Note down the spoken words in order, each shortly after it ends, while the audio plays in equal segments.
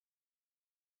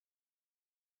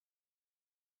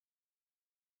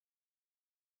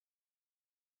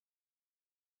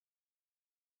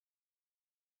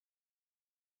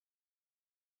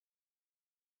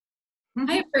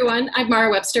Hi, everyone. I'm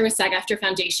Mara Webster with SAG-AFTRA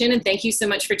Foundation, and thank you so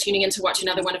much for tuning in to watch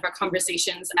another one of our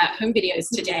Conversations at Home videos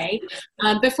today.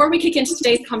 Before we kick into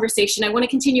today's conversation, I want to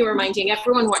continue reminding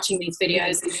everyone watching these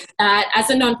videos that as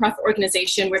a nonprofit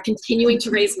organization, we're continuing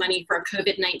to raise money for our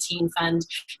COVID-19 fund.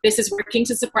 This is working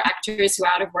to support actors who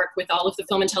are out of work with all of the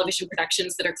film and television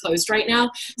productions that are closed right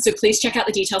now. So please check out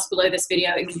the details below this video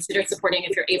and consider supporting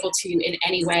if you're able to in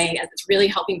any way, as it's really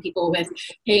helping people with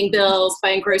paying bills,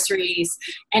 buying groceries,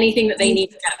 anything that they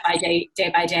need to get by day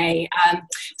by day.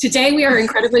 Today we are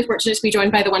incredibly fortunate to be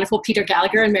joined by the wonderful Peter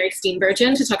Gallagher and Mary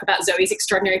Steenburgen to talk about ZOEY'S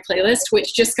Extraordinary Playlist,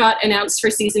 which just got announced for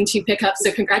season 2 pickup.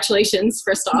 So congratulations,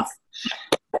 first off.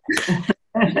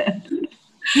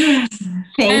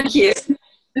 Thank you.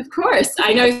 Of course.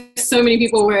 I know so many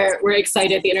people were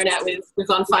excited. The internet was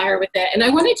on fire with it. And I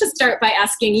wanted to start by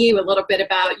asking you a little bit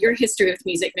about your history with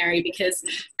music, Mary, because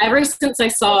ever since I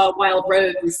saw Wild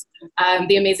Rose,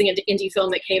 the amazing indie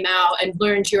film that came out, and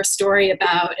learned your story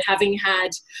about having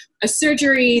had a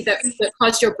surgery that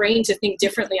caused your brain to think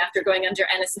differently after going under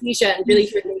anesthesia, and really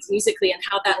hear things musically, and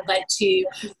how that led to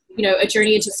a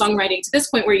journey into songwriting to this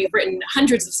point where you've written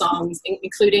hundreds of songs,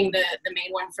 including the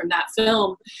main one from that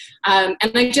film. And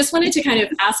I just wanted to kind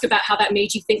of ask about how that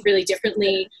made you think really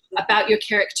differently about your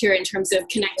character in terms of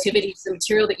connectivity to the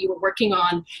material that you were working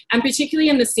on, and particularly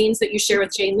in the scenes that you share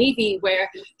with Jane Levy, where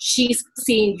she's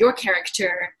seeing your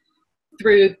character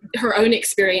through her own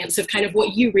experience of kind of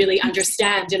what you really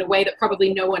understand in a way that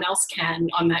probably no one else can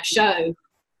on that show.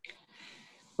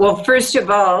 Well, first of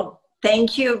all,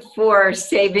 thank you for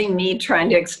saving me trying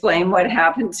to explain what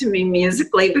happened to me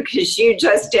musically, because you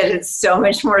just did it so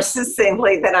much more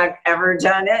succinctly than I've ever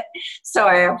done it. So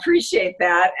I appreciate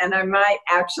that. And I might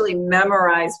actually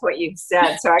memorize what you've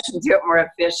said so I can do it more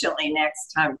efficiently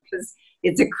next time, because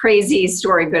it's a crazy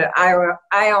story, but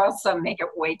I also make it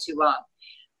way too long.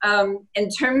 In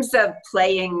terms of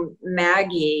playing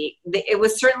Maggie, it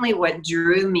was certainly what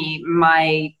drew me.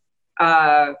 My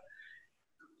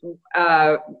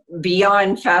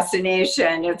beyond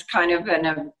fascination, it's kind of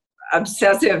an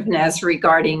obsessiveness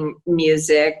regarding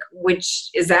music, which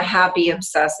is a happy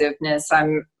obsessiveness.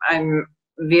 I'm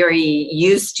very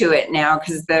used to it now,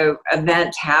 because the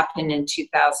event happened in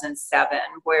 2007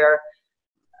 where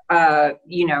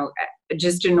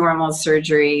just a normal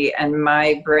surgery, and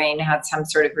my brain had some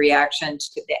sort of reaction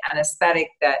to the anesthetic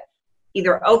that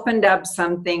either opened up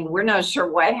something, we're not sure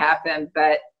what happened,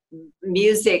 but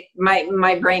music,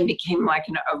 my brain became like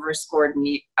an overscored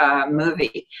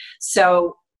movie.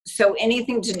 So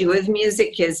anything to do with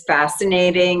music is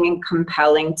fascinating and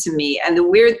compelling to me. And the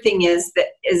weird thing is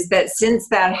that since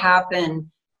that happened,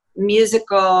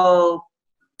 musical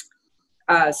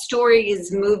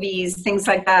stories, movies, things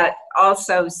like that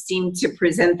also seem to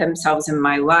present themselves in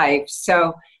my life.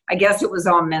 So I guess it was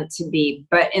all meant to be.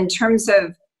 But in terms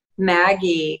of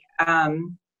Maggie,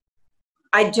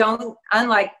 I don't,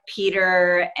 unlike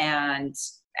Peter and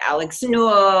Alex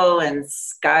Newell and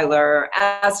Skylar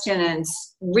Aston and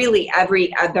really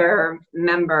every other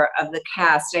member of the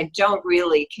cast, I don't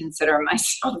really consider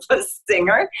myself a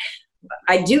singer.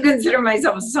 I do consider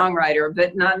myself a songwriter,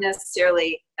 but not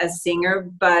necessarily a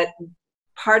singer. But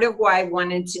part of why I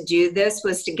wanted to do this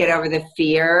was to get over the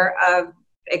fear of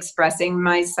expressing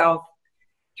myself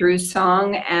through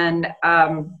song, and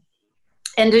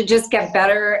to just get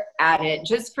better at it,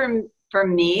 just for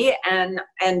me, and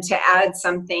to add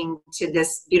something to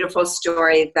this beautiful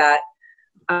story that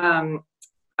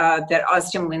that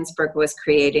Austin Winsberg was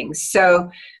creating.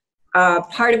 So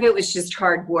part of it was just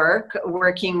hard work,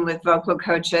 working with vocal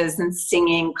coaches and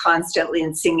singing constantly,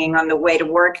 and singing on the way to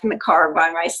work in the car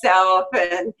by myself,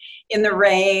 and in the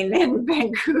rain in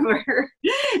Vancouver,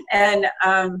 and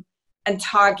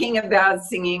talking about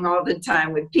singing all the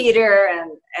time with Peter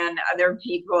and other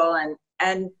people.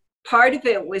 And part of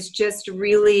it was just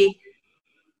really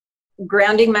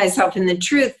grounding myself in the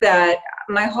truth that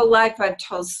my whole life I've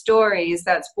told stories.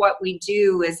 That's what we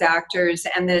do as actors,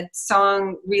 and that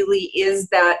song really is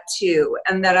that too,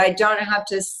 and that I don't have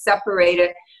to separate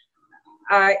it.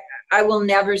 I will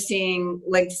never sing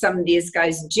like some of these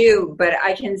guys do, but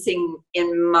I can sing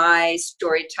in my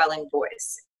storytelling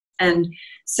voice. And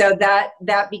so that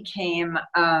became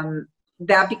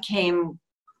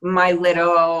my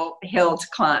little hill to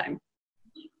climb.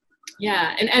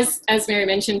 Yeah, and as Mary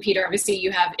mentioned, Peter, obviously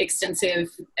you have an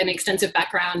extensive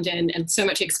background and so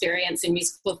much experience in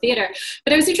musical theater.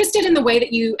 But I was interested in the way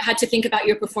that you had to think about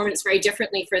your performance very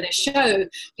differently for this show,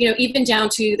 even down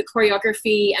to the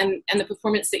choreography and the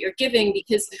performance that you're giving,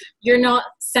 because you're not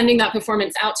sending that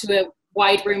performance out to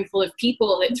wide room full of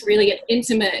people. It's really an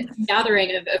intimate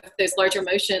gathering of those larger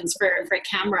emotions for a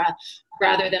camera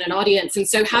rather than an audience. And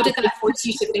so how did that force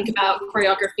you to think about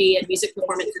choreography and music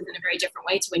performances in a very different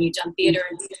way to when you've done theater,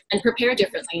 and prepare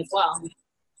differently as well?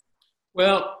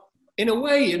 Well, in a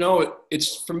way, you know,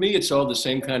 it's, for me, it's all the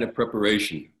same kind of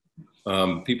preparation.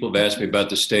 People have asked me about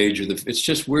the stage, or it's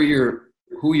just who you're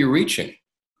reaching.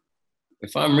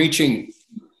 If I'm reaching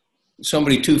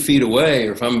somebody 2 feet away,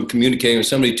 or if I'm communicating with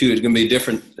somebody too, it's going to be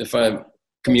different if I'm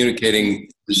communicating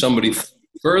to somebody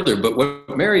further. But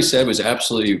what Mary said was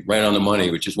absolutely right on the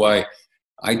money, which is why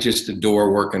I just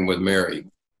adore working with Mary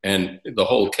and the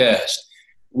whole cast.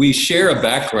 We share a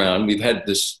background. We've had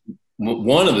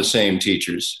one of the same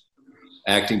teachers,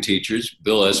 acting teachers,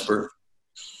 Bill Esper.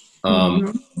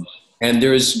 And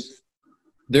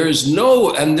there's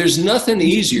nothing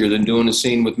easier than doing a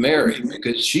scene with Mary,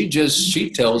 because she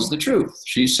tells the truth.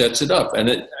 She sets it up.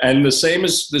 And the same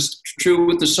is this true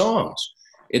with the songs.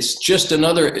 It's just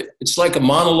it's like a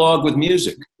monologue with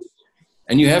music.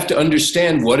 And you have to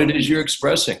understand what it is you're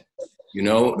expressing, you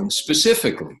know,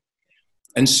 specifically.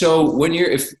 And so when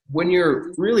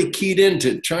you're really keyed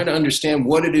into trying to understand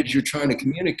what it is you're trying to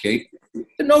communicate,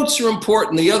 the notes are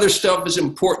important, the other stuff is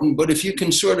important, but if you can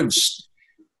sort of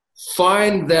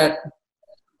find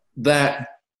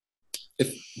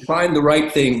find the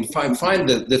right thing, find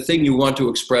the thing you want to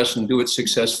express and do it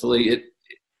successfully,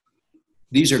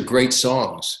 these are great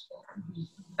songs,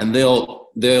 and they'll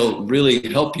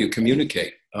really help you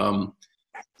communicate.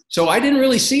 So I didn't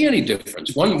really see any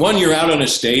difference. One, you're out on a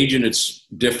stage and it's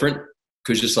different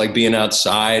because it's like being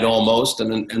outside almost.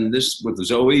 And this with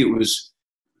Zoe, it was,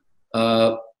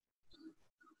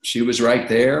 she was right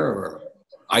there, or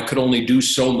I could only do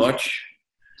so much.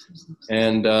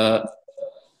 And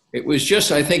it was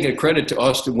just, I think, a credit to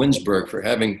Austin Winsberg for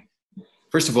having,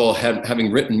 first of all,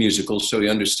 having written musicals, so he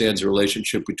understands the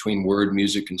relationship between word,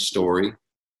 music, and story.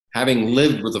 Having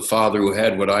lived with a father who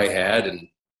had what I had and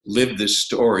lived this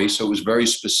story, so it was very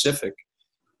specific.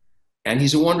 And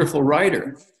he's a wonderful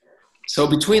writer. So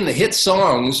between the hit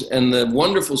songs and the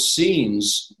wonderful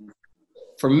scenes,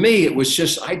 for me, it was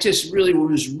just, I didn't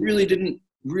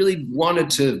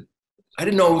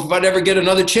know if I'd ever get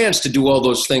another chance to do all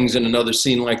those things in another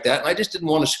scene like that. And I just didn't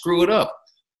want to screw it up.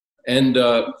 And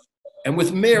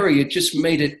with Mary, it just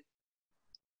made it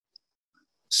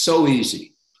so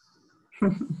easy.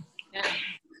 Yeah.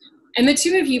 And the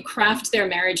two of you craft their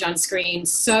marriage on screen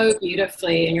so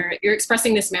beautifully, and you're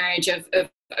expressing this marriage of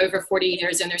over 40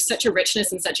 years, and there's such a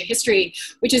richness and such a history,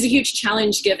 which is a huge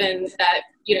challenge given that,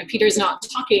 you know, Peter's not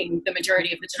talking the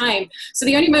majority of the time. So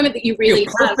the only moment that you really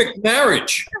perfect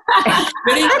marriage.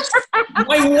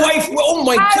 My wife, oh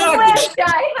my God. I wish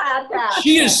I had that.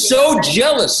 She is so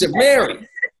jealous of Mary.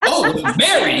 Oh, with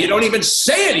Mary, you don't even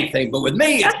say anything, but with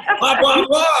me, it's blah, blah,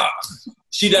 blah.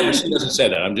 She doesn't say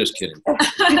that. I'm just kidding.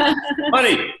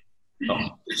 Honey. Oh.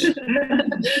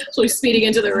 Actually speeding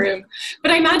into the room. But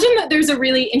I imagine that there's a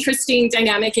really interesting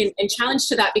dynamic and challenge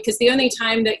to that, because the only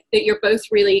time that you're both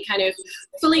really kind of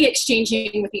fully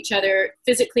exchanging with each other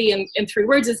physically and through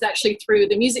words is actually through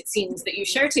the music scenes that you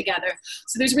share together.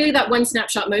 So there's really that one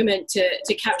snapshot moment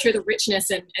to capture the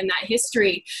richness and that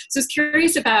history. So I was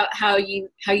curious about how you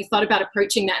thought about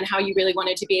approaching that, and how you really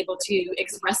wanted to be able to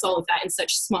express all of that in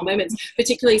such small moments,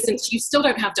 particularly since you still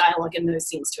don't have dialogue in those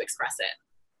scenes to express it.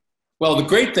 Well, the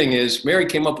great thing is Mary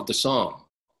came up with the song,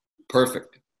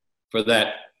 perfect for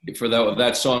that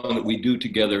song that we do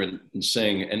together and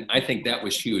sing. And I think that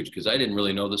was huge because I didn't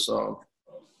really know the song.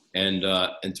 And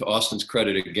to Austin's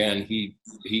credit, again, he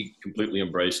completely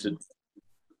embraced it.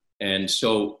 And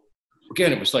so,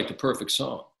 again, it was like the perfect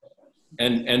song.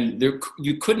 And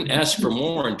you couldn't ask for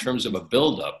more in terms of a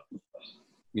buildup.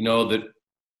 You know, that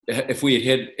if we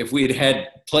had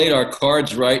played our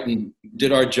cards right and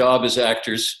did our job as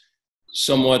actors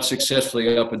somewhat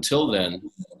successfully up until then,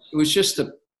 it was just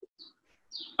it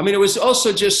was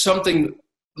also just something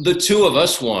the two of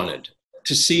us wanted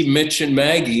to see Mitch and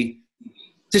Maggie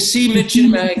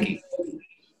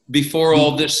before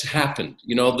all this happened.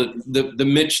 You know, the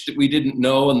Mitch that we didn't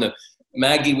know, and the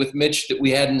Maggie with Mitch that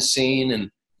we hadn't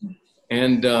seen,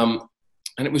 and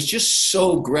it was just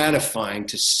so gratifying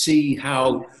to see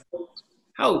how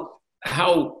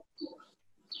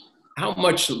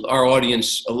much a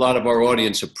lot of our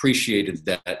audience appreciated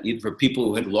that, either for people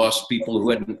who had lost people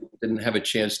who didn't have a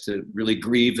chance to really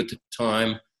grieve at the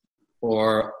time,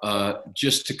 or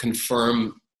just to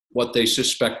confirm what they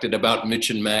suspected about Mitch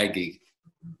and Maggie.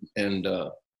 And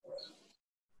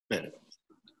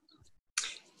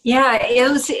yeah,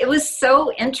 it was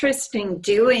so interesting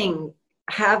doing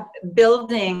have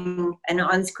building an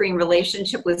on-screen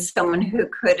relationship with someone who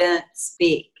couldn't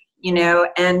speak, you know,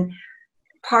 and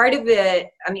part of it,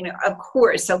 I mean, of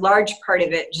course, a large part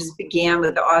of it just began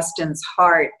with Austin's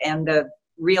heart and the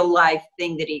real life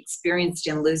thing that he experienced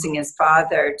in losing his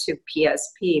father to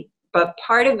PSP. But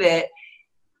part of it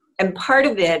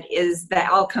is the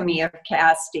alchemy of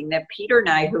casting, that Peter and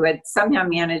I, who had somehow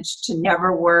managed to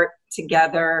never work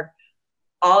together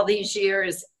all these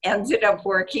years, ended up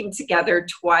working together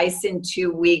twice in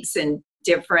 2 weeks in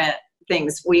different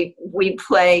things. We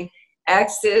play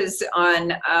exes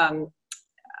on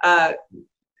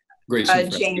Grace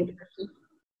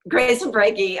and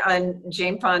Frankie on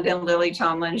Jane Fonda and Lily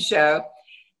Tomlin's show,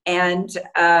 and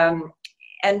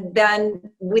then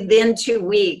within 2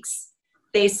 weeks,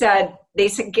 they said,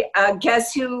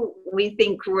 guess who we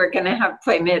think we're going to have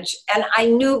play Mitch? And I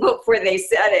knew before they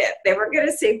said it, they were going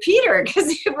to say Peter,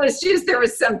 because it was just, there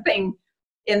was something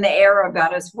in the air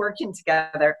about us working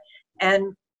together.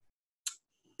 And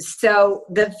so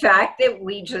the fact that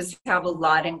we just have a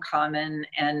lot in common,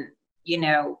 and, you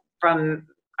know, from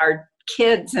our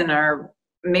kids and our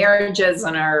marriages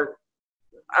and our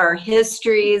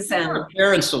histories and our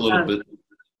parents a little bit.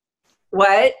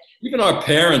 What? Even our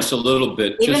parents a little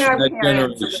bit. Even just our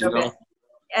parents a little bit.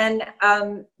 And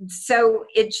so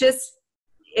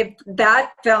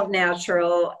that felt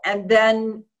natural. And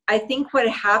then I think what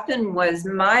happened was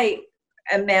in my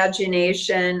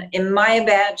imagination,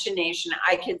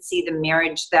 I could see the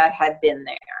marriage that had been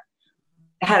there,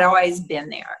 had always been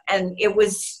there. And it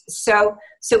was so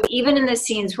even in the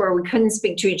scenes where we couldn't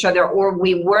speak to each other or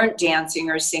we weren't dancing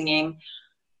or singing,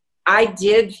 I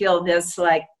did feel this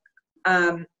like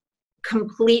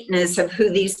completeness of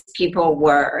who these people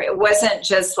were. It wasn't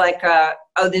just like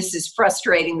oh, this is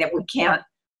frustrating that we can't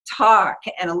talk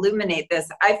and illuminate this.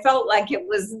 I felt like it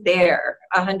was there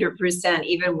 100%,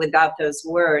 even without those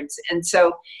words. And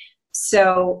so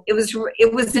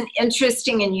it was an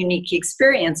interesting and unique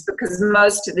experience, because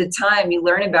most of the time you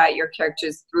learn about your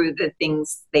characters through the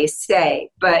things they say.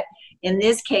 But in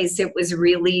this case, it was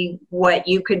really what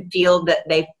you could feel that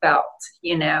they felt,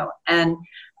 you know, and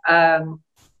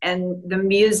the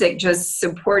music just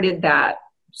supported that.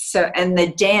 So, and the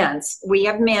dance, we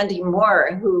have Mandy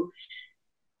Moore, who,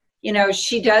 you know,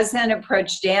 she doesn't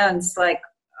approach dance like,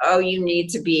 oh, you need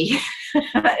to be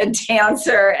a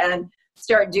dancer and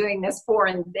start doing this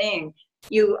foreign thing.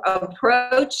 You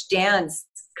approach dance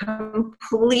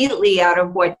completely out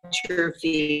of what you're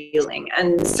feeling.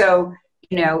 And so,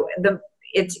 you know,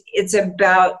 it's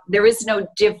about, there is no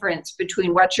difference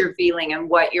between what you're feeling and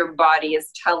what your body is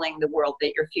telling the world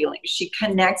that you're feeling. She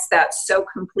connects that so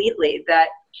completely that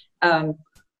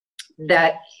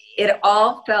that it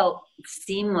all felt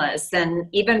seamless. And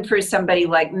even for somebody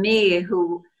like me,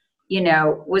 who, you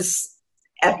know, was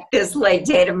at this late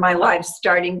date of my life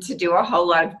starting to do a whole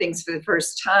lot of things for the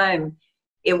first time,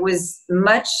 it was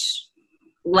much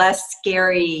less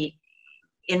scary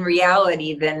in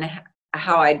reality than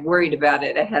how I'd worried about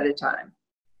it ahead of time.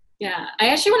 Yeah, I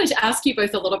actually wanted to ask you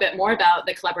both a little bit more about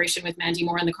the collaboration with Mandy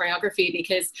Moore and the choreography,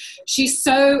 because she's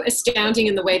so astounding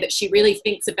in the way that she really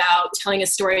thinks about telling a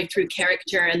story through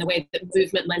character and the way that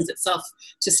movement lends itself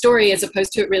to story, as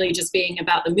opposed to it really just being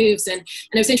about the moves. And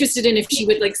I was interested in if she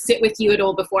would like sit with you at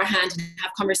all beforehand and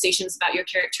have conversations about your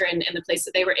character and the place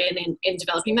that they were in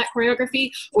developing that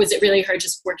choreography, or was it really her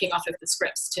just working off of the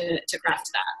scripts to craft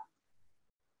that?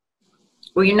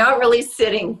 Well, you're not really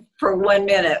sitting for 1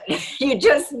 minute. You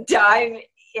just dive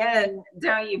in,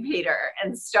 don't you, Peter,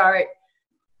 and start.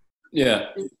 Yeah.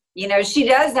 You know, she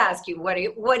does ask you, what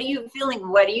are you feeling?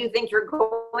 What do you think you're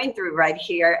going through right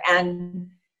here? And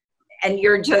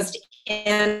you're just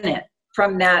in it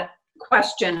from that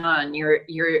question on.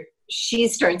 She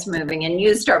starts moving and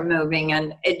you start moving,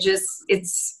 and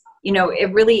it's. You know,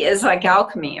 it really is like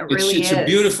alchemy. It really is.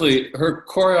 Her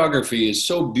choreography is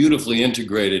so beautifully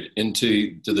integrated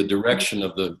into the direction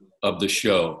of the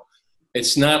show.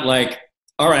 It's not like,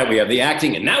 all right, we have the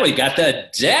acting and now we got the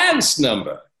dance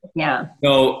number. Yeah.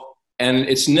 No, and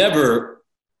it's never,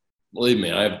 believe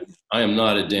me, I am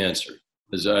not a dancer.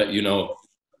 As you know,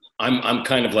 I'm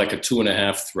kind of like a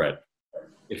 2.5 thread.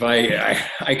 If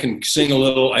I can sing a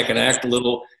little, I can act a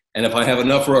little, and if I have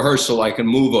enough rehearsal, I can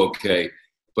move okay.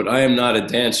 But I am not a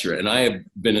dancer, and I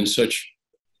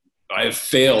have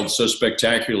failed so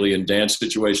spectacularly in dance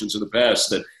situations in the past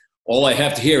that all I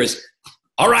have to hear is,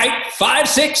 all right, 5,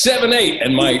 6, 7, 8,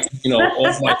 and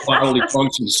all my bodily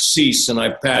functions cease and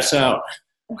I pass out.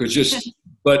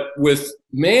 But with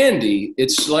Mandy,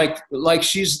 it's like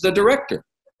she's the director.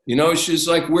 You know, she's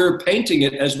like, we're painting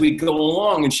it as we go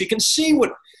along, and she can see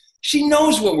what she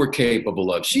knows what we're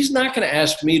capable of. She's not going to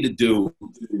ask me to do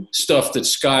stuff that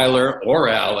Skylar or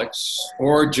Alex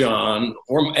or John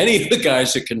or any of the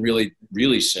guys that can really,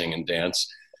 really sing and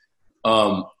dance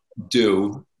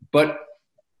do. But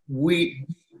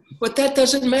that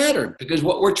doesn't matter, because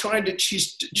what we're trying to,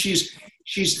 she's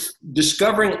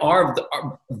discovering our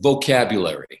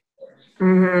vocabulary,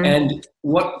 and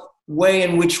what way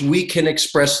in which we can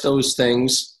express those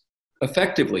things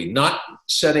effectively, not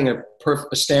setting a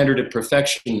standard of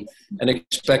perfection and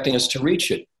expecting us to reach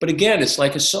it. But again, it's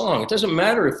like a song. It doesn't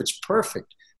matter if it's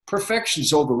perfect.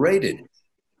 Perfection's overrated.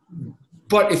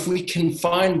 But if we can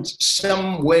find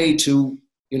some way to,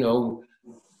 you know,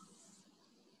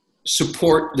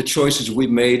 support the choices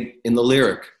we've made in the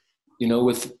lyric, you know,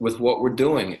 with what we're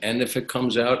doing, and if it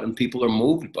comes out and people are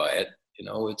moved by it, you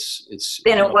know, it's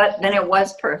then it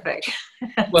was perfect.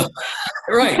 Well,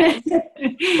 right,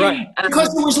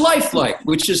 because it was lifelike,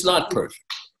 which is not perfect,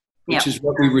 which is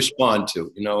what we respond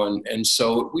to, you know, and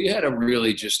so we had a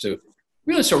really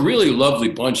lovely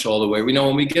bunch all the way. We know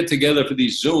when we get together for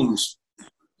these Zooms,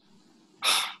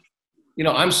 you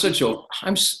know, I had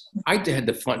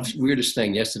the weirdest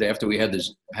thing yesterday after we had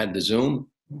the Zoom.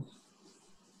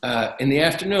 In the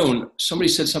afternoon, somebody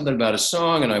said something about a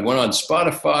song, and I went on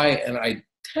Spotify, and I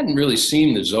hadn't really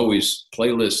seen the ZOEY'S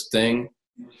playlist thing.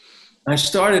 I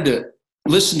started to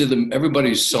listen to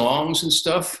everybody's songs and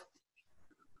stuff.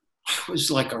 I was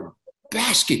like a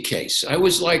basket case. I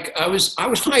was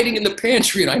hiding in the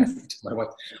pantry, and I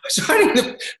was hiding in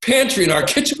the pantry in our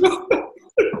kitchen.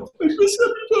 Everybody,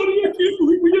 I can't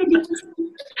believe we had this.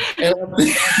 And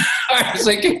I was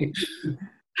thinking,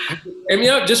 and you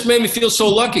know, it just made me feel so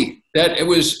lucky that it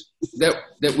was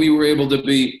that we were able to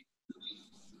be,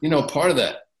 you know, part of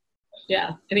that.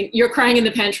 Yeah, I mean, your crying in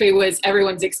the pantry was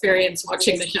everyone's experience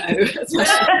watching the show.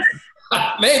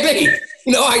 Maybe,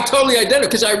 you know, I totally identify,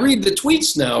 because I read the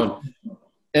tweets now,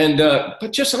 and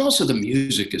but just also the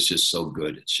music is just so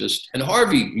good. It's just, and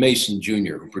Harvey Mason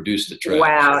Jr., who produced the track.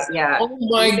 Wow, yeah. Oh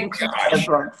my gosh.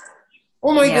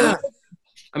 Oh my God.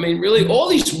 I mean, really, all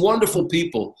these wonderful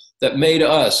people that made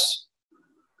us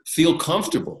feel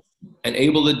comfortable and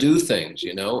able to do things,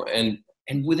 you know, and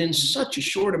within such a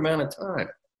short amount of time.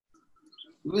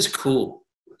 It was cool.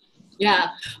 Yeah.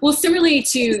 Well, similarly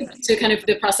to kind of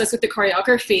the process with the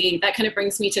choreography, that kind of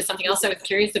brings me to something else I was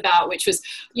curious about, which was,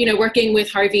 you know, working with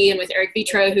Harvey and with Eric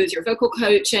Vitro, who's your vocal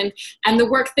coach, and the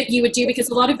work that you would do, because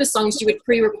a lot of the songs you would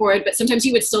pre-record, but sometimes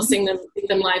you would still sing them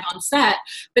live on set.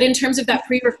 But in terms of that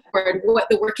pre-record, what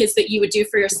the work is that you would do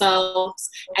for yourselves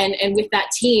and with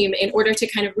that team in order to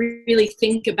kind of really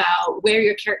think about where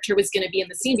your character was going to be in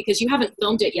the scene, because you haven't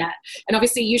filmed it yet. And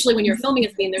obviously, usually when you're filming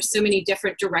a scene, there's so many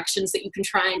different directions that you can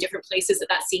try in different places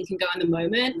that scene can go in the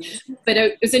moment. But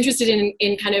I was interested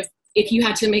in kind of if you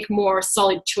had to make more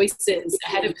solid choices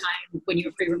ahead of time when you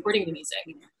were pre-recording the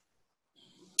music.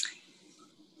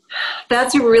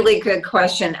 That's a really good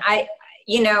question.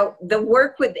 You know, the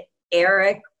work with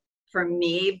Eric, for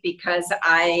me, because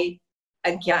I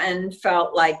again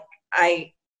felt like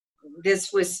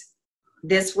this was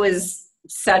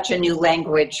such a new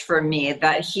language for me,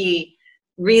 that he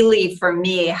really, for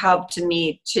me, helped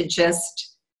me to just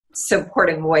support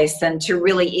a voice, and to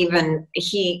really even,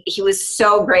 he was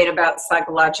so great about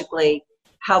psychologically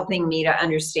helping me to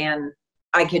understand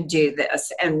I could do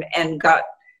this, and got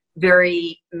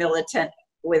very militant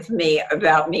with me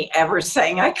about me ever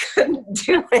saying I couldn't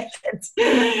do it.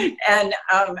 And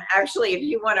actually, if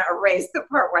you want to erase the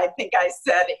part where I think I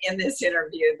said in this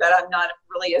interview that I'm not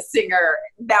really a singer,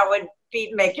 that would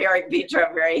make Eric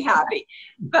Vitro very happy.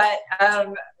 But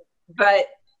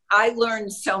I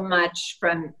learned so much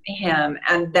from him,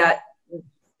 and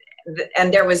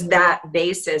there was that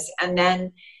basis. And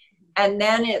then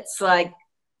it's like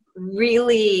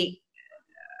really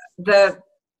the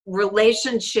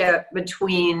relationship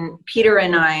between Peter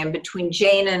and I, and between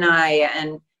Jane and I,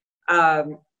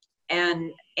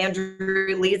 and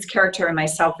Andrew Lee's character and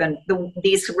myself, and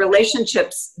these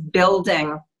relationships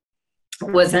building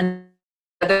was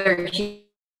another huge.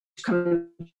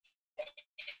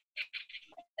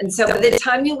 And so by the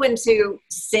time you went to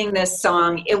sing this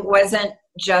song, it wasn't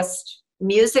just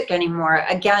music anymore.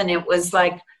 Again, it was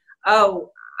like, oh,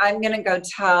 I'm going to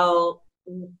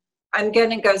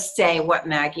go say what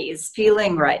Maggie is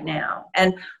feeling right now.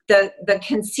 And the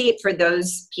conceit, for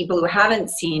those people who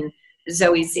haven't seen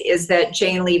ZOEY'S, is that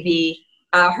Jane Levy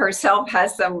herself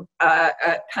has some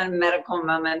kind of medical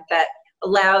moment that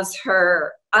allows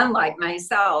her, unlike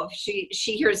myself, she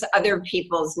hears other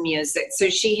people's music. So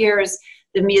she hears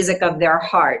the music of their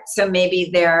heart. So maybe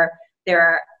they're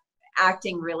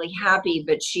acting really happy,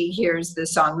 but she hears the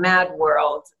song Mad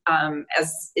World,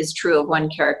 as is true of one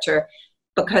character,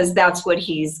 because that's what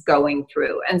he's going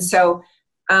through. And so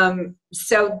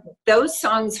so those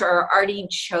songs are already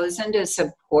chosen to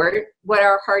support what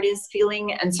our heart is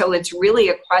feeling. And so it's really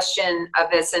a question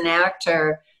of, as an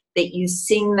actor, that you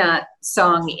sing that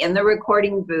song in the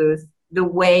recording booth the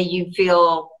way you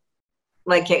feel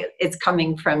like it's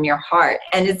coming from your heart.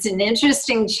 And it's an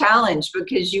interesting challenge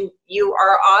because you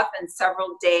are often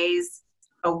several days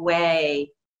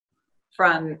away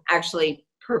from actually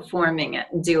performing it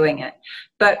and doing it.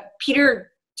 But Peter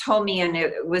told me, and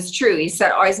it was true, he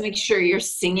said, always make sure you're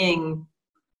singing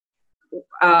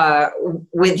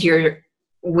with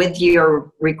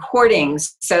your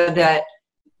recordings, so that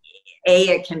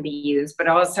it can be used, but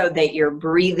also that you're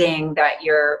breathing, that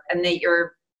you're,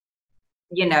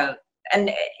 you know,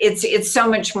 and it's so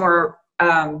much more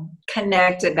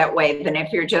connected that way than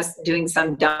if you're just doing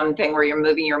some dumb thing where you're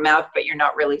moving your mouth but you're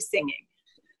not really singing.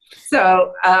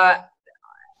 So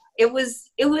it was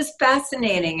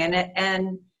fascinating,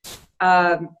 and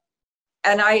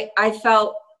I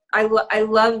felt I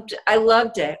loved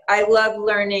it. I love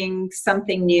learning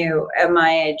something new at my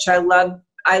age. I love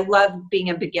being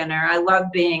a beginner. I love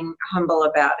being humble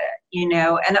about it, you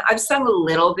know. And I've sung a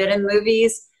little bit in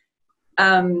movies,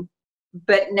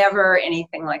 but never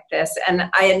anything like this. And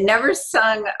I had never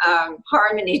sung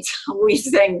harmony till we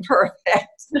sang Perfect.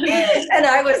 And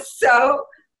I was so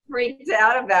freaked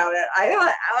out about it. I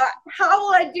thought, how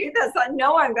will I do this? I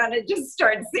know I'm going to just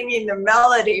start singing the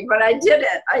melody, but I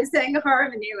didn't. I sang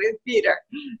harmony with Peter.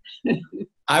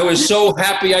 I was so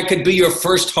happy I could be your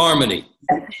first harmony.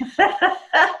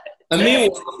 And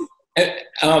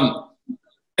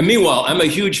meanwhile, I'm a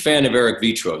huge fan of Eric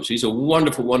Vitros. He's a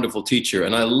wonderful, wonderful teacher,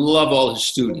 and I love all his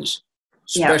students,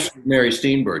 especially Mary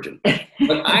Steenburgen.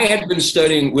 But I had been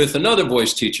studying with another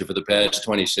voice teacher for the past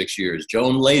 26 years,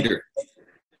 Joan Lader,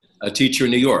 a teacher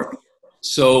in New York.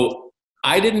 So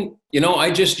I didn't,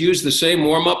 I just used the same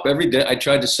warm-up every day. I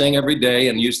tried to sing every day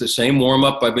and use the same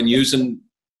warm-up I've been using.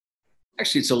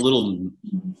 Actually, it's a little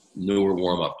newer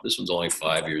warm-up. This one's only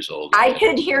 5 years old. I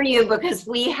could hear you because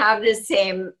we have the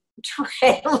same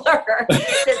trailer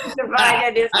that's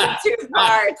divided into two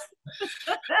parts.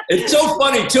 It's so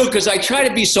funny, too, because I try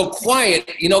to be so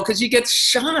quiet, because you get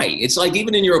shy. It's like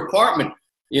even in your apartment,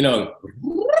 you're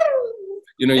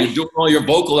doing all your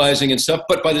vocalizing and stuff.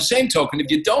 But by the same token, if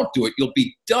you don't do it, you'll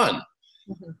be done.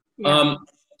 Yeah.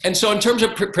 And so in terms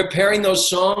of preparing those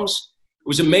songs, it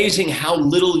was amazing how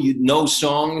little you know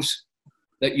songs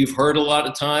that you've heard a lot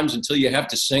of times until you have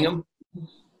to sing them.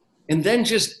 And then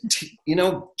just,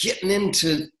 getting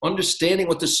into understanding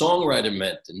what the songwriter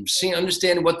meant and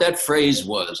understanding what that phrase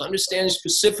was, understanding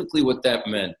specifically what that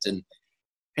meant.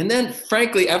 And then,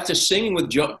 frankly, after studying with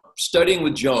Joan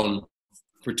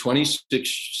for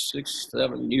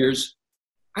 7 years,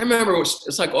 I remember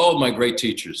it's like all my great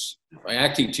teachers. My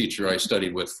acting teacher I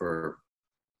studied with for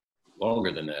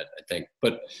longer than that, I think.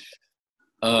 But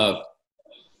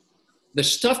the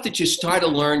stuff that you start to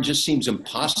learn just seems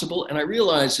impossible. And I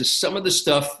realize is some of the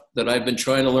stuff that I've been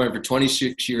trying to learn for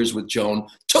 26 years with Joan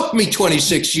took me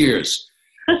 26 years.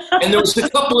 And there was a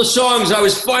couple of songs I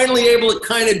was finally able to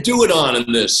kind of do it on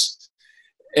in this.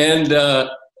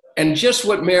 And just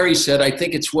what Mary said, I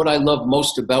think it's what I love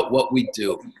most about what we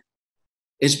do,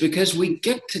 is because we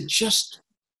get to just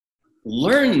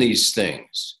learn these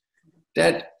things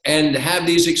and have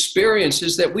these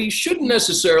experiences that we shouldn't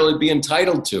necessarily be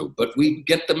entitled to, but we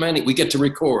get we get to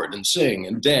record and sing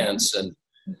and dance,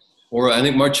 or I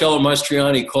think Marcello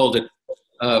Mastroianni called it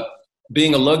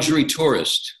being a luxury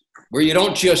tourist, where you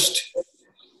don't just,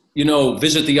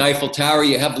 visit the Eiffel Tower,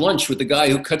 you have lunch with the guy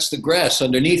who cuts the grass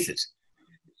underneath it.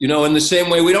 In the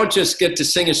same way, we don't just get to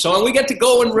sing a song, we get to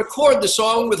go and record the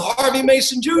song with Harvey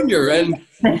Mason Jr. and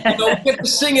we get to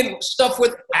sing stuff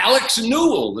with Alex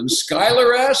Newell and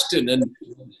Skylar Aston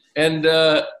and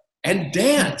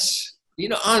dance.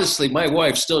 Honestly, my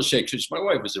wife still shakes. My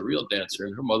wife was a real dancer,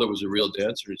 and her mother was a real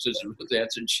dancer, and sister was a real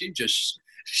dancer, and she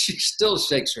still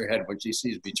shakes her head when she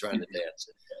sees me trying to dance.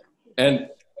 And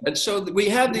so we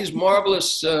have these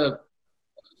marvelous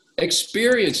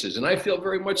experiences, and I feel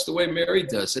very much the way Mary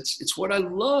does. It's what I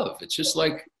love. It's just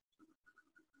like,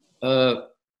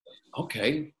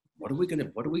 okay, what are we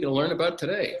gonna learn about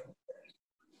today?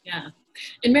 Yeah.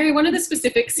 And Mary, one of the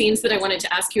specific scenes that I wanted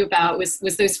to ask you about was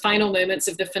those final moments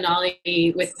of the finale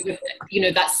with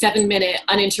that 7-minute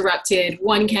uninterrupted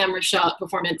one camera shot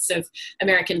performance of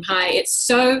American Pie. It's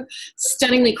so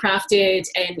stunningly crafted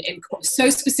and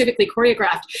so specifically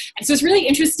choreographed. And so I was really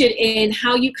interested in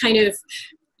how you kind of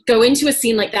go into a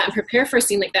scene like that and prepare for a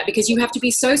scene like that, because you have to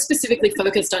be so specifically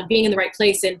focused on being in the right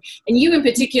place, and you in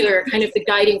particular are kind of the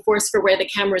guiding force for where the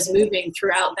camera's moving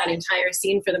throughout that entire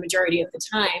scene for the majority of the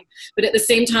time, but at the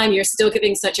same time you're still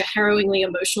giving such a harrowingly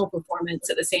emotional performance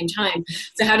at the same time.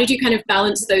 So how did you kind of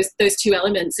balance those two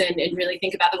elements and really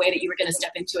think about the way that you were going to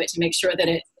step into it to make sure that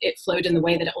it flowed in the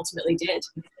way that it ultimately did?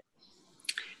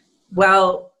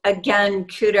 Well, again,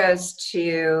 kudos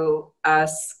to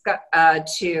Austin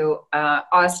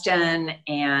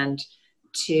and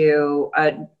to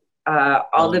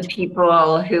all the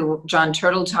people who, John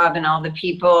Turteltaub and all the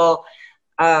people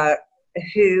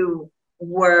who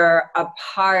were a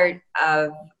part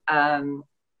of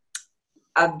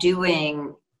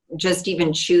doing, just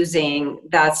even choosing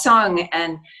that song.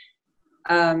 And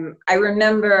I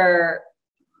remember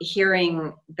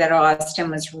hearing that Austin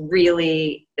was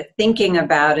really thinking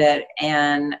about it,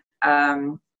 and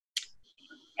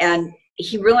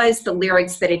he realized the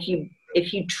lyrics, that if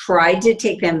you tried to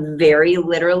take them very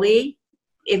literally,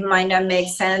 it might not make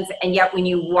sense. And yet when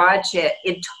you watch it,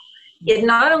 it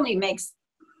not only makes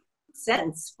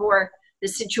sense for the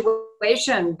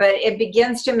situation, but it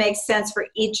begins to make sense for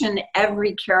each and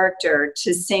every character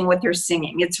to sing what they're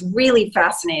singing. It's really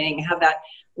fascinating how that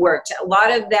worked. A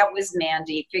lot of that was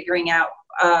Mandy figuring out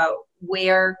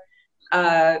where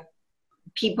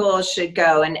people should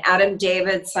go, and Adam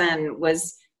Davidson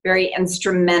was very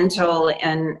instrumental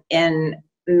in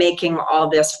making all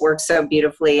this work so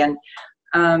beautifully. And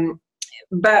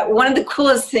but one of the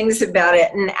coolest things about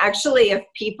it, and actually if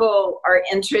people are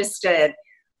interested,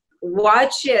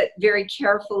 watch it very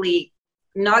carefully,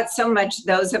 not so much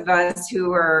those of us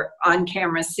who are on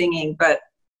camera singing, but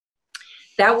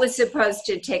that was supposed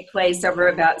to take place over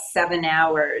about 7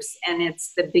 hours, and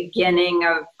it's the beginning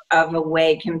of a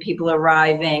wake and people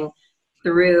arriving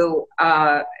through,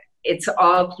 it's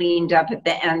all cleaned up at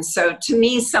the end. So to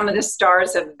me, some of the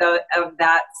stars of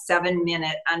that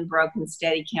 7-minute unbroken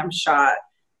Steadicam shot,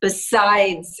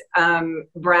 besides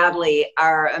Bradley,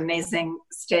 our amazing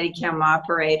Steadicam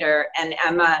operator, and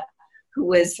Emma, who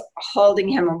was holding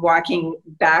him and walking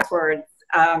backwards,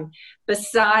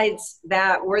 besides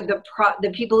that were the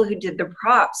people who did the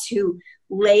props, who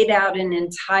laid out an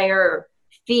entire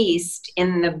feast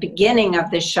in the beginning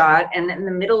of the shot, and in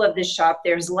the middle of the shot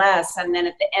there's less, and then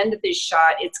at the end of the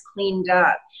shot it's cleaned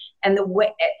up. And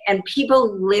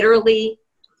people literally,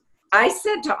 I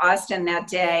said to Austin that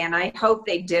day, and I hope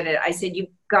they did it, I said, you've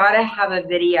got to have a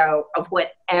video of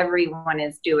what everyone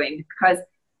is doing, because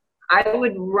I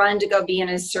would run to go be in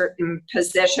a certain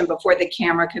position before the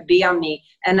camera could be on me,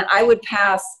 and I would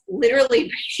pass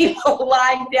literally people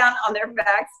lying down on their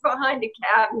backs behind a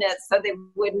cabinet so they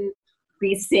wouldn't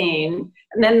be seen.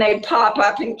 And then they'd pop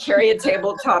up and carry a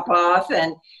tabletop off.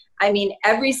 And I mean,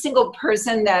 every single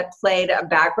person that played a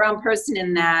background person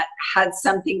in that had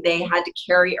something they had to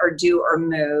carry or do or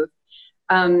move.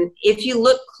 If you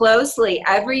look closely,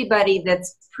 everybody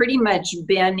that's pretty much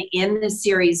been in the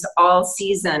series all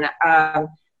season,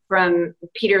 from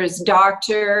Peter's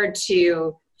doctor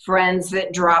to friends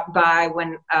that drop by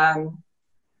when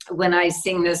I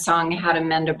sing the song How to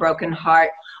Mend a Broken Heart,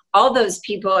 all those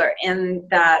people are in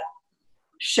that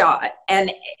shot.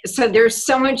 And so there's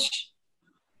so much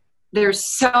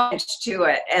to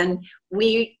it. And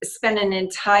we spent an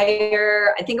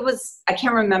entire, I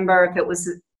can't remember if it was,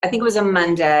 I think it was a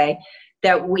Monday,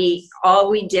 that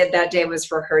all we did that day was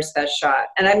rehearse that shot.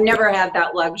 And I've never had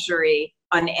that luxury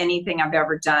on anything I've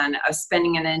ever done, of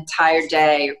spending an entire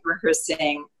day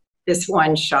rehearsing this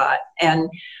one shot. And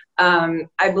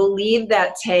I believe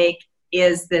that take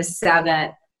is the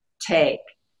 7th take.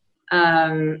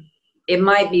 It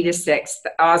might be the 6th.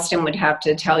 Austin would have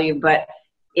to tell you, but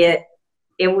it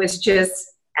was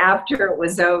just, after it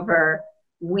was over,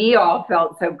 we all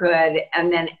felt so good.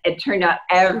 And then it turned out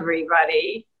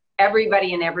everybody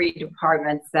in every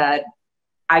department said,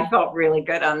 I felt really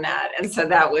good on that. And so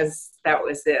that was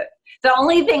it. The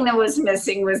only thing that was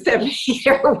missing was that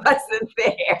Peter wasn't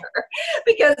there,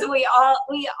 because we all,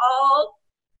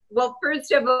 well,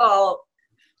 first of all,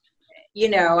 you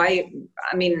know, I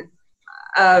mean,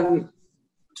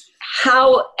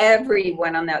 how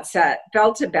everyone on that set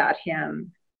felt about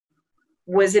him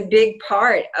was a big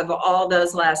part of all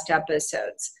those last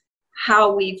episodes.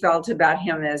 How we felt about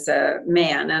him as a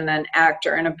man and an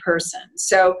actor and a person.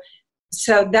 So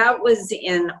that was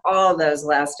in all those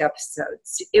last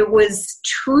episodes. It was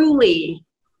truly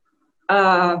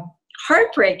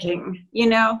heartbreaking, you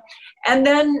know? And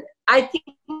then I think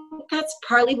that's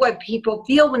partly what people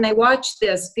feel when they watch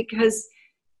this, because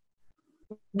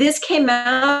this came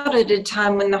out at a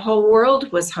time when the whole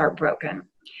world was heartbroken.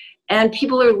 and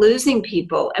people are losing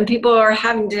people, and people are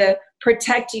having to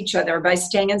protect each other by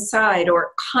staying inside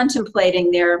or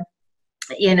contemplating their,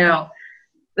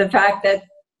 the fact that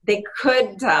they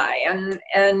could die,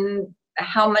 and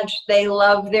how much they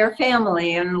love their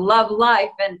family and love life.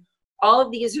 And all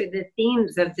of these are the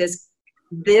themes of this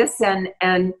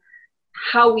and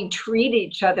how we treat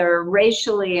each other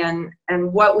racially, and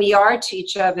what we are to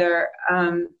each other,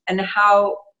 and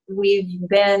how we've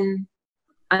been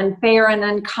unfair and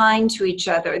unkind to each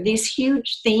other. These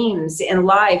huge themes in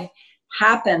life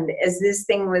happened as this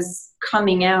thing was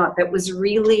coming out, that was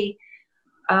really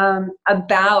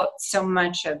about so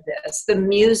much of this, the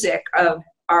music of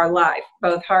our life,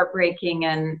 both heartbreaking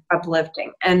and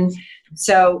uplifting. And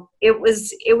so it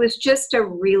was just a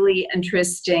really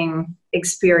interesting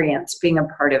experience being a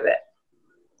part of it.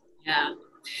 Yeah.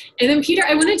 And then, Peter,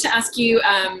 I wanted to ask you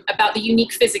about the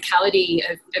unique physicality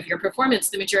of your performance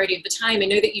the majority of the time. I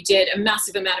know that you did a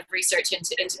massive amount of research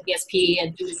into PSP,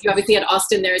 and you obviously had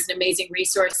Austin there as an amazing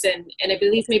resource, and I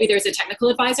believe maybe there's a technical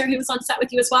advisor who was on set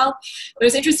with you as well. But I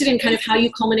was interested in kind of how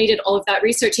you culminated all of that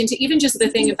research into even just the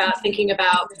thing about thinking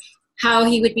about how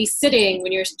he would be sitting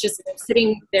when you're just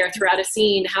sitting there throughout a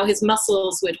scene, how his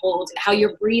muscles would hold, how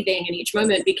you're breathing in each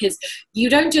moment, because you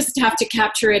don't just have to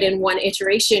capture it in one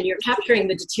iteration, you're capturing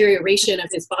the deterioration of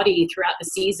his body throughout the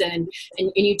season,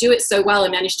 and you do it so well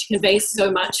and manage to convey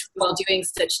so much while doing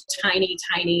such tiny,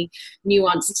 tiny,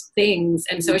 nuanced things.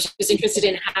 And so I was just interested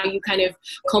in how you kind of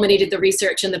culminated the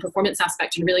research and the performance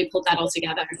aspect and really pulled that all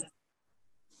together.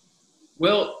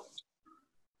 Well,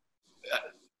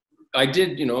 I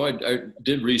did, I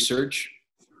did research.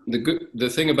 The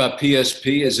thing about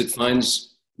PSP is it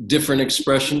finds different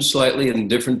expressions slightly in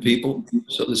different people.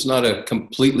 So it's not a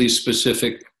completely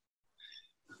specific,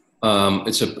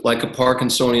 it's like a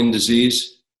Parkinsonian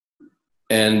disease.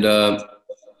 And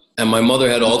my mother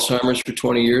had Alzheimer's for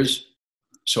 20 years.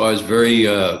 So I was very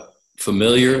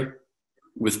familiar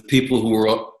with people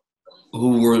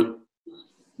who were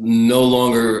no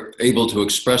longer able to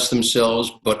express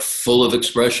themselves, but full of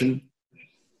expression.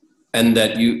 And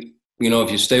that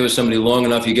if you stay with somebody long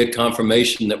enough, you get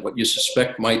confirmation that what you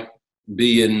suspect might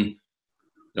be in,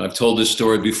 I've told this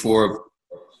story before,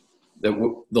 that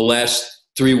the last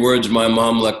 3 words my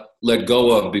mom let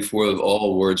go of before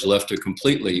all words left her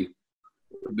completely.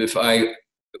 If I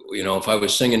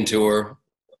was singing to her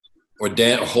or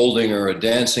holding her or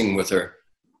dancing with her,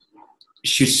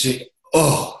 she'd say,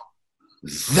 "Oh,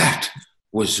 that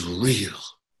was real."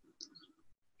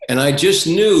 And I just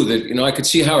knew that, I could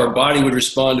see how her body would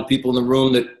respond to people in the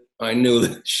room that I knew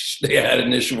that they had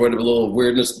an issue with a little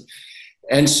weirdness.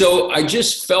 And so I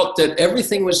just felt that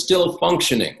everything was still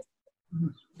functioning.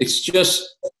 It's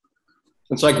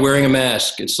like wearing a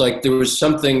mask. It's like there was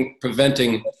something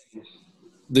preventing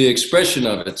the expression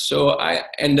of it.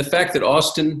 And the fact that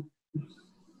Austin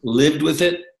lived with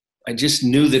it, I just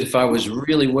knew that if I was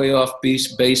really way off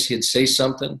base, he'd say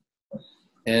something.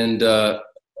 And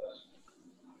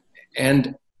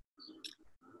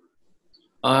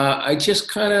I just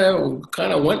kind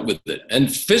of went with it.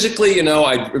 And physically,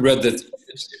 I read that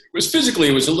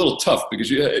it was a little tough because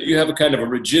you have a kind of a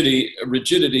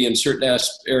rigidity in certain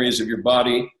areas of your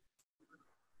body.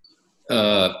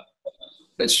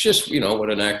 It's just, what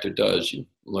an actor does. You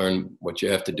learn what you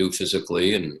have to do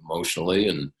physically and emotionally,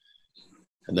 and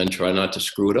then try not to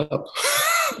screw it up.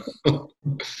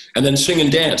 And then sing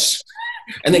and dance.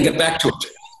 And then get back to it.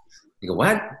 You go,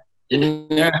 what?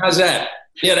 How's that?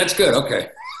 Yeah, that's good. Okay.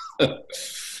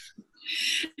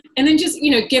 And then just,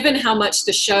 given how much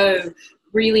the show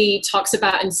really talks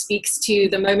about and speaks to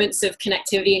the moments of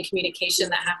connectivity and communication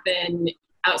that happen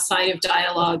outside of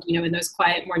dialogue, in those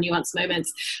quiet, more nuanced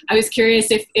moments, I was curious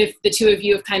if the two of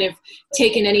you have kind of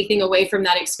taken anything away from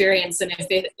that experience, and if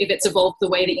it's evolved the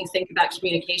way that you think about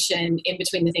communication in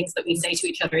between the things that we say to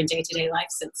each other in day-to-day life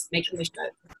since making the show.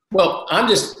 Well,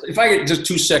 if I get just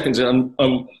 2 seconds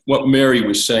on what Mary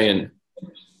was saying,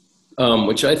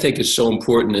 which I think is so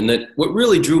important, and that what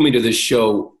really drew me to this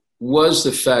show was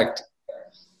the fact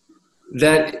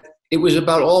that it was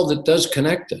about all that does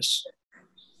connect us.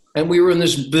 And we were in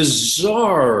this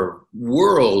bizarre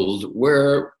world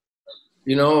where,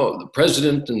 the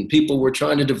president and people were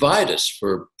trying to divide us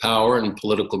for power and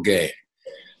political gain.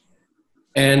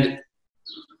 And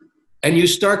you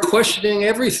start questioning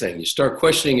everything. You start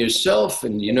questioning yourself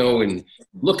and, and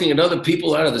looking at other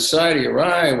people out of the side of your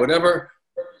eye, whatever.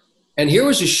 And here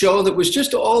was a show that was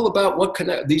just all about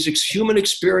these human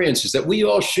experiences that we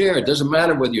all share. It doesn't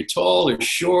matter whether you're tall or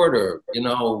short or,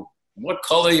 what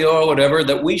color you are, whatever,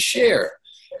 that we share.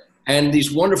 And these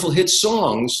wonderful hit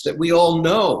songs that we all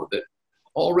know that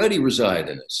already reside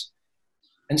in us.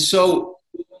 And so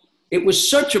it was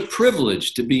such a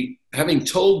privilege to be having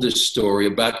told this story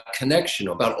about connection,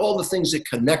 about all the things that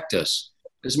connect us,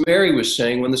 as Mary was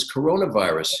saying, when this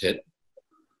coronavirus hit.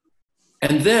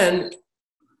 And then,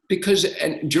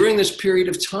 during this period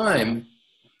of time,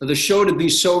 for the show to be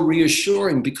so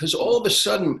reassuring, because all of a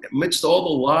sudden, amidst all the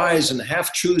lies and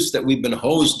half-truths that we've been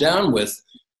hosed down with,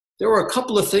 there were a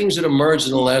couple of things that emerged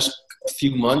in the last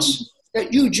few months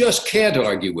that you just can't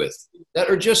argue with, that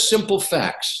are just simple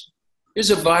facts.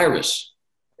 Here's a virus.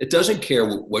 It doesn't care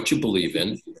what you believe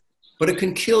in, but it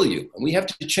can kill you, and we have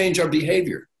to change our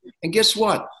behavior. And guess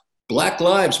what? Black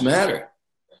lives matter.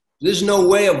 There's no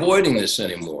way avoiding this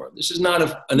anymore. This is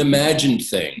not an imagined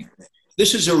thing.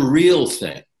 This is a real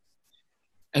thing.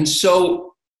 And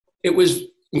so it was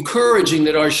encouraging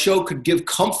that our show could give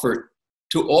comfort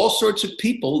to all sorts of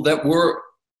people that were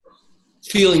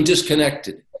feeling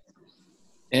disconnected.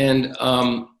 And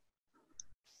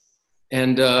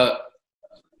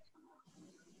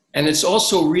it's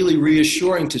also really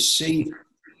reassuring to see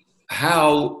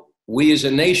how we as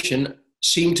a nation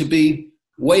seem to be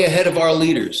way ahead of our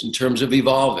leaders in terms of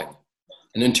evolving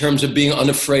and in terms of being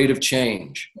unafraid of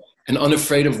change and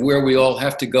unafraid of where we all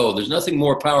have to go. There's nothing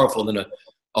more powerful than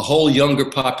a whole younger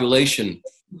population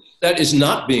that is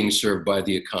not being served by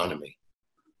the economy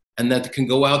and that can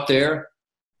go out there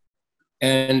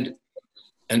and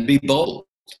be bold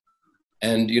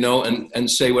and, and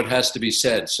say what has to be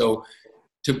said. So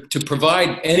to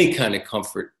provide any kind of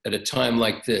comfort at a time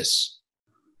like this,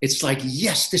 it's like,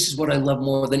 yes, this is what I love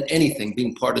more than anything,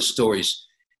 being part of stories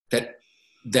that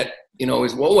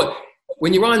is, well,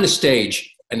 when you're on the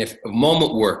stage and if a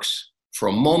moment works, for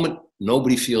a moment,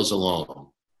 nobody feels alone.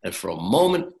 And for a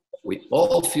moment, we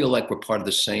all feel like we're part of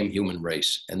the same human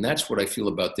race. And that's what I feel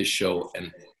about this show.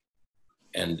 And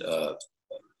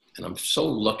I'm so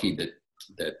lucky to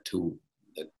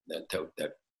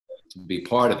be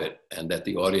part of it and that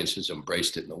the audience has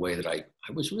embraced it in a way that I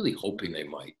was really hoping they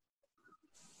might.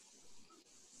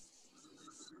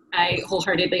 I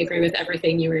wholeheartedly agree with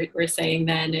everything you were saying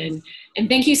then. And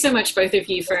thank you so much, both of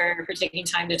you, for taking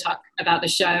time to talk about the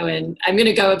show. And I'm going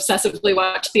to go obsessively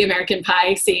watch the American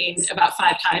Pie scene about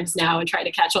 5 times now and try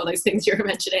to catch all those things you were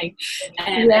mentioning.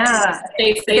 And yeah,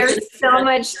 there's so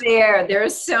much there.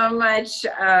 There's so much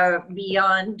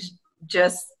beyond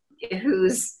just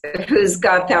who's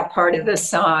got that part of the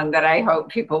song that I hope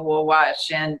people will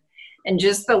watch. And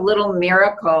just the little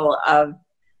miracle of,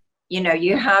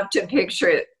 you have to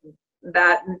picture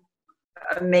that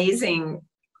amazing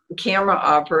camera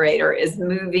operator is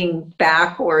moving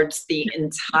backwards the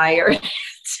entire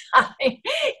time. It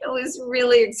was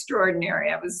really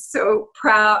extraordinary. I was so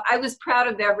proud. I was proud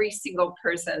of every single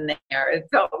person there. It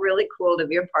felt really cool to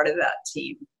be a part of that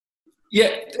team. Yeah,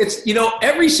 it's,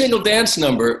 every single dance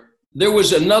number, there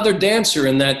was another dancer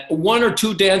in that, 1 or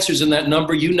 2 dancers in that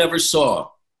number you never saw.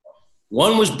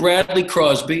 One was Bradley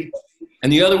Crosby,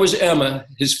 and the other was Emma,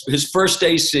 his first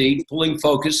AC, pulling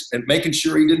focus and making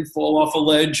sure he didn't fall off a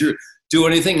ledge or do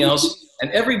anything else.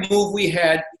 And every move we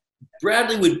had,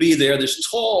 Bradley would be there, this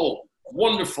tall,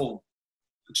 wonderful,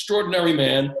 extraordinary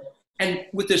man, and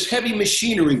with this heavy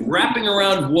machinery wrapping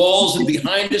around walls and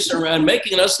behind us around,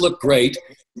 making us look great.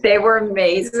 They were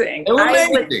amazing. They were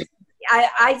amazing.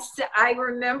 I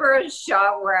remember a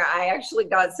shot where I actually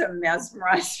got so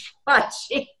mesmerized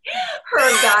watching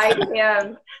her guide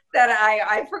him that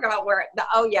I forgot where.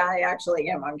 I actually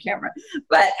am on camera.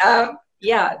 But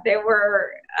yeah, they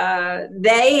were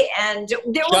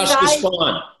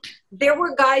there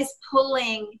were guys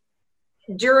pulling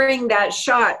during that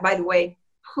shot. By the way,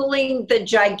 pulling the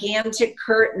gigantic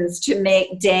curtains to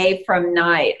make day from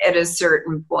night at a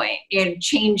certain point and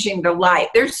changing the light.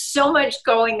 There's so much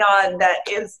going on that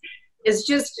is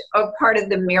just a part of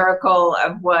the miracle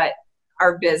of what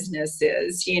our business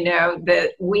is,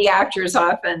 that we actors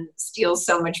often steal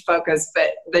so much focus,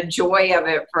 but the joy of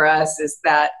it for us is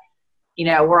that,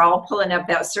 we're all pulling up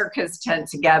that circus tent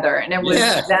together. And it was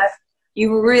that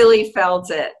you really felt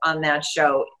it on that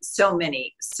show so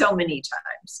many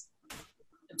times.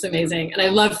 It's amazing. And I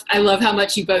love how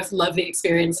much you both love the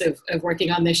experience of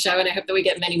working on this show. And I hope that we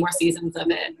get many more seasons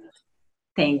of it.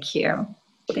 Thank you.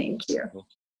 Thank you.